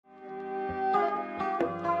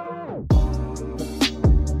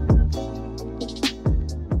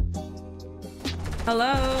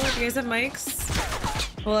Hello? Do you guys have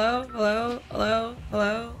mics? Hello? Hello? Hello?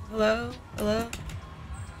 Hello? Hello? Hello?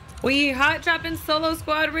 We hot dropping solo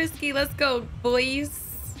squad risky. Let's go, boys.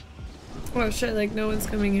 Oh shit, like no one's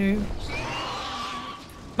coming here.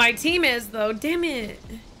 My team is though, damn it.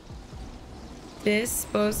 This is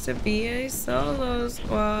supposed to be a solo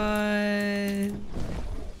squad.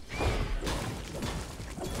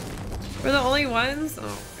 We're the only ones?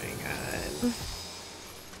 Oh my god.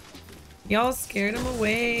 Y'all scared him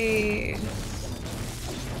away.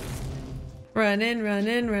 Running,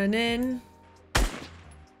 running, running.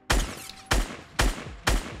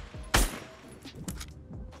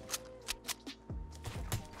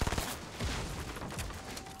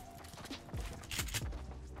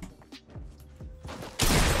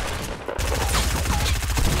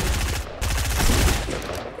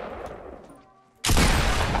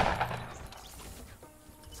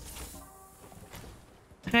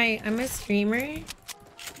 Hi, I'm a streamer. I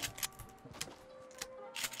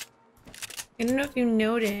don't know if you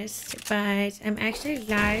noticed, but I'm actually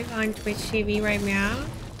live on Twitch TV right now.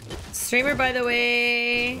 Streamer, by the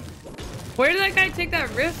way. Where did that guy take that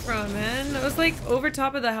rift from, man? It was like over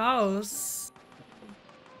top of the house.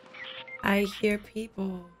 I hear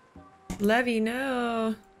people. Levy,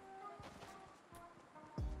 no.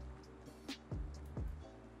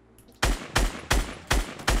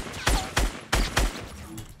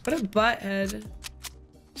 What a butthead.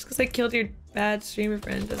 Just because I killed your bad streamer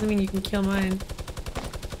friend doesn't mean you can kill mine.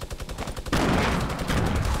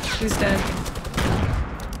 Who's dead?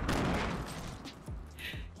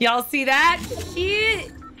 Y'all see that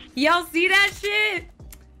shit? Y'all see that shit?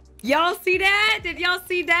 Y'all see that? Did y'all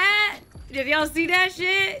see that? Did y'all see that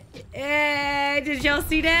shit? Did y'all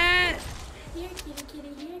see that?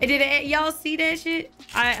 Did y'all see that shit?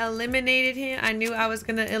 I eliminated him. I knew I was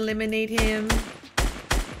gonna eliminate him.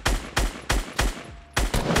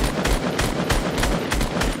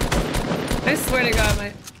 I swear to God,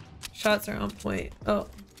 my shots are on point. Oh,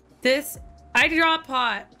 this, I drop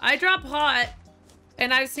hot. I drop hot,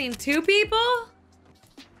 and I've seen 2 people.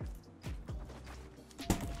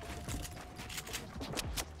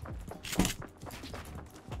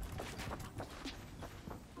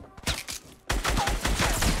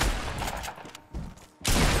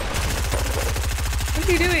 What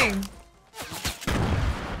are you doing?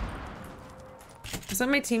 Is that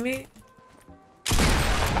my teammate?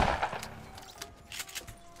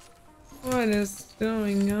 What is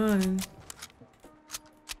going on?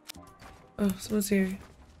 Oh, someone's here.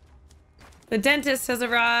 The dentist has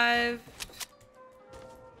arrived.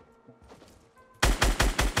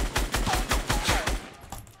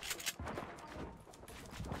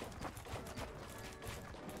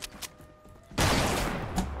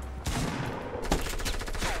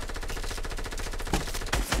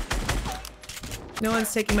 No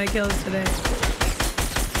one's taking my kills today.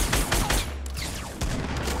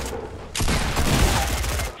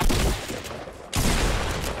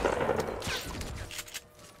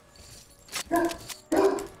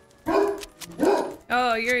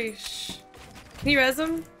 Oh, you're... Can you res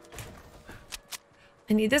him?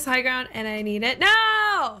 I need this high ground and I need it.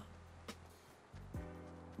 No!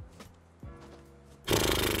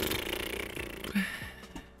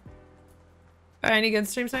 Alright, any good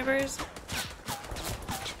stream snipers?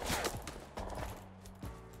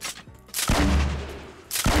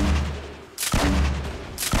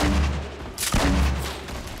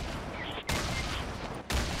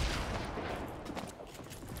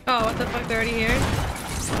 Oh, what the fuck? They're already here?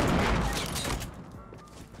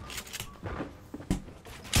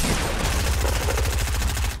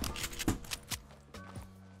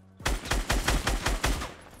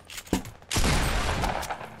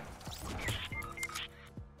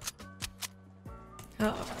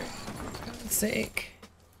 Oh, for God's sake.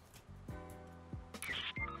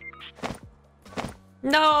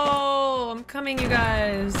 No! I'm coming, you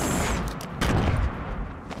guys.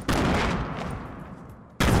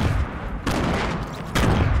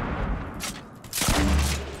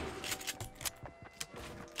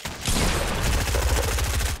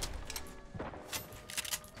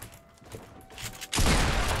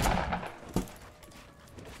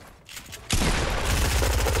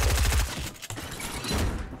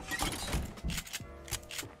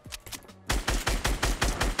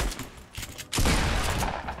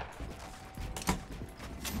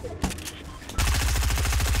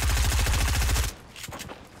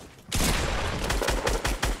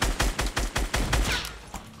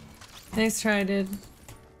 Nice try, dude.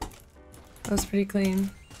 That was pretty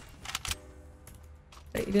clean.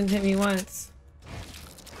 But you didn't hit me once.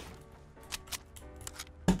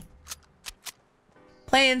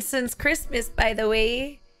 Playing since Christmas, by the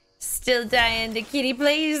way. Still dying to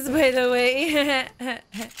KittyPlays, by the way.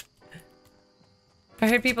 I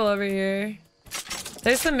heard people over here.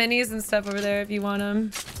 There's some minis and stuff over there if you want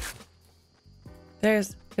them.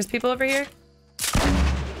 There's people over here.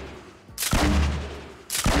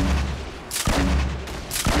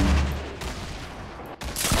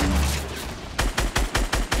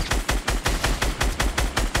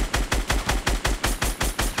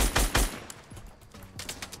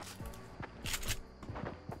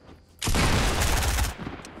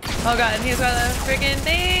 Oh god, and he's got a freaking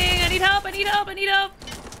thing! I need help, I need help, I need help!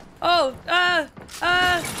 Oh,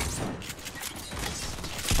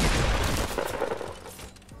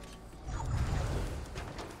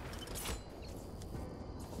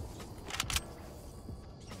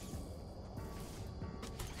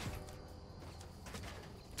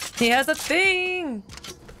 He has a thing!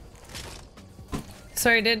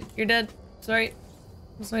 Sorry, dude, you're dead. Sorry.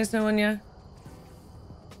 It's nice knowing ya.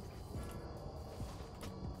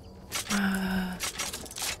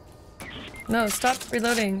 No, stop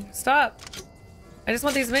reloading. Stop. I just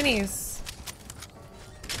want these minis.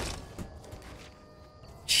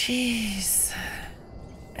 Jeez.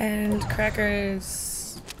 And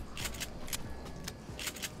crackers.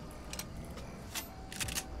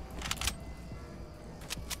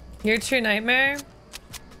 Your true nightmare?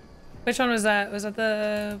 Which one was that? Was that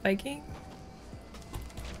the Viking?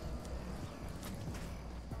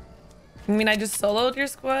 I mean, I just soloed your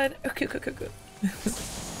squad? Okay, okay.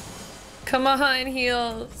 Come on,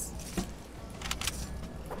 heals.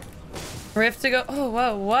 Rift to go. Oh,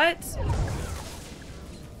 whoa, what?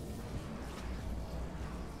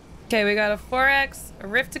 Okay, we got a 4X, a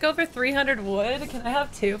Rift to go for 300 wood. Can I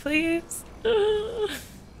have 2, please?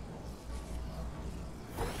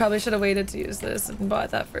 Probably should have waited to use this and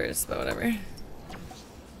bought that first, but whatever.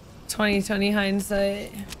 2020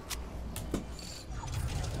 hindsight.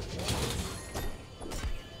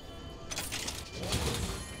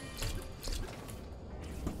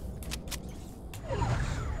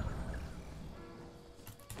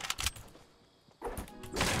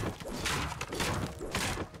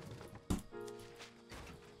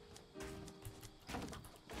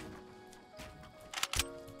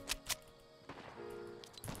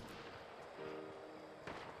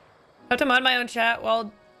 I have to mod my own chat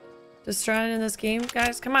while destroying in this game.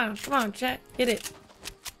 Guys, come on, chat. Get it.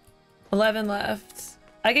 11 left.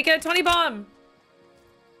 I could get a 20 bomb.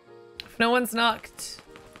 If no one's knocked.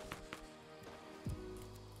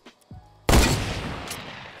 Thought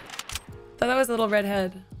that was a little red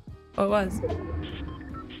head. Oh, it was.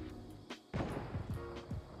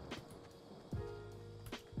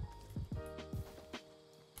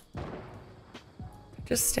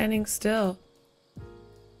 Just standing still.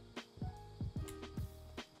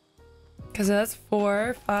 Because that's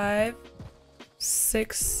 4, 5,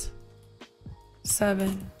 6,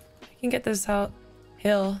 7. I can get this out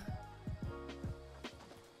hill.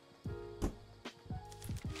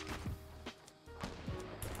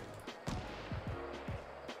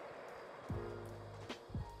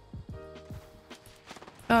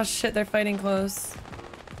 Oh shit, they're fighting close.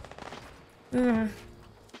 Could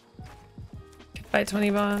fight 20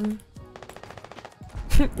 bomb.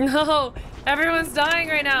 No! Everyone's dying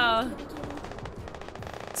right now!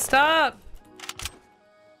 Stop!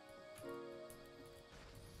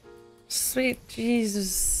 Sweet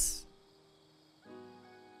Jesus.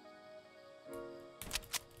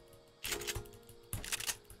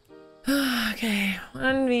 Okay,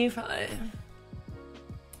 1v5.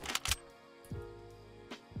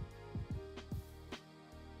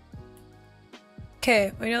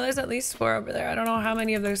 Okay, we know there's at least 4 over there. I don't know how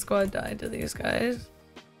many of their squad died to these guys.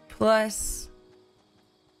 Plus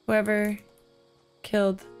whoever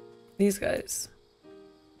killed these guys.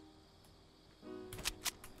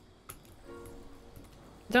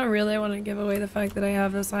 Don't really want to give away the fact that I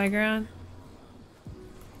have this high ground.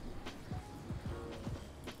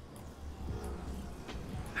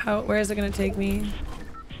 Where is it gonna take me?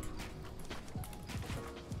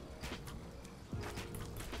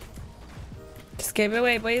 Just gave it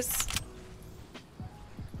away, boys.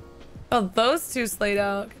 Oh, those 2 slayed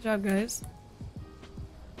out. Good job, guys.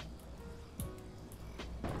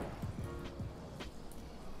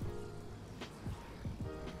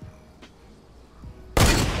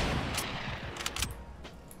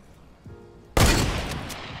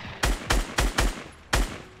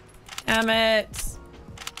 Damn it.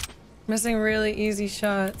 Missing really easy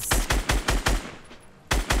shots.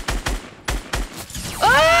 Oh,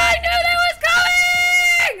 I knew that was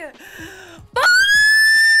coming!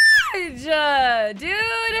 Fudge!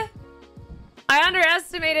 Dude! I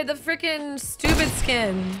underestimated the freaking stupid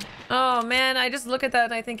skin. Oh man, I just look at that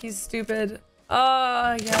and I think he's stupid.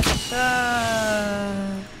 Oh, yeah.